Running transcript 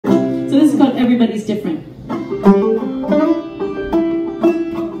So this is called Everybody's Different.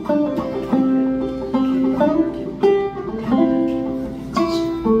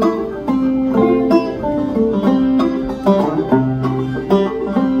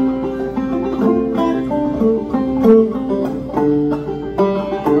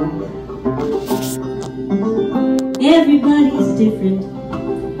 Everybody's different.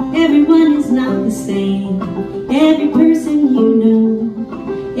 Everyone is not the same. Every person you know,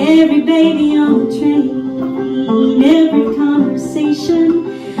 every baby on the train, every conversation,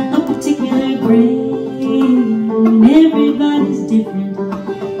 a particular brain. Everybody's different.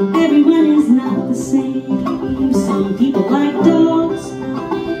 Everyone is not the same. Some people like dogs,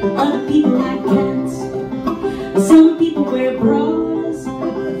 other people like cats. Some people wear bras,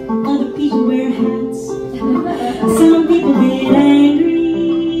 other people wear hats. Some people get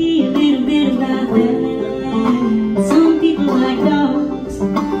angry, a little bit about that. Some people like dogs,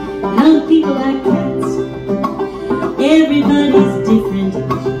 and other people like cats. Everybody's different.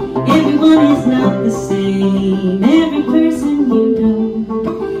 Everyone is not the same. Every person you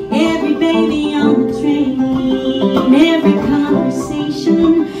know, every baby on the train, every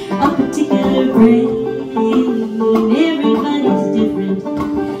conversation, a particular brain. Everybody's different.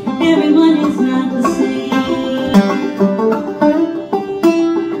 Everyone is not the same.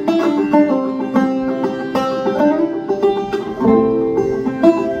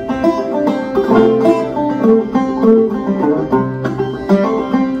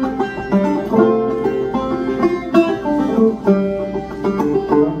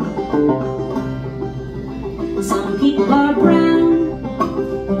 Some people are brown,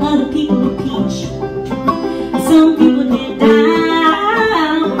 other people are peach. Some people get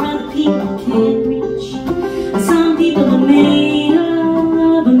down where other people can't reach. Some people are made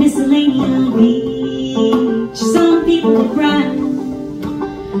of a miscellany of each. Some people are brown,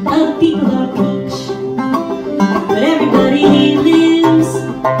 other people are peach. But everybody lives,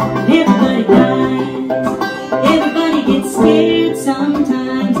 and everybody dies. Everybody gets scared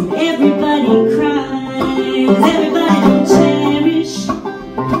sometimes, and everybody cries. Everybody will cherish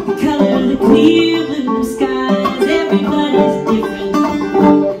the color of the clear blue skies. Everybody's different,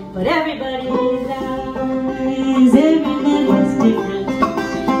 but everybody lies. Everybody's different.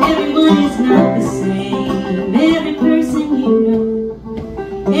 Everyone is not the same. Every person you know,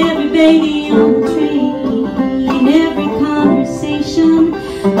 every baby on the train, every conversation,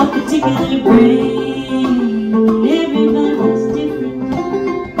 a particular brain. Everybody's different.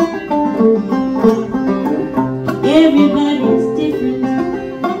 Everybody's different.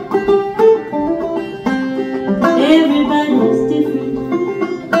 Everybody's different.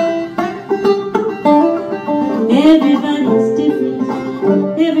 Everybody's different.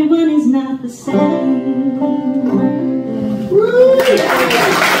 Everyone is not the same. Woo!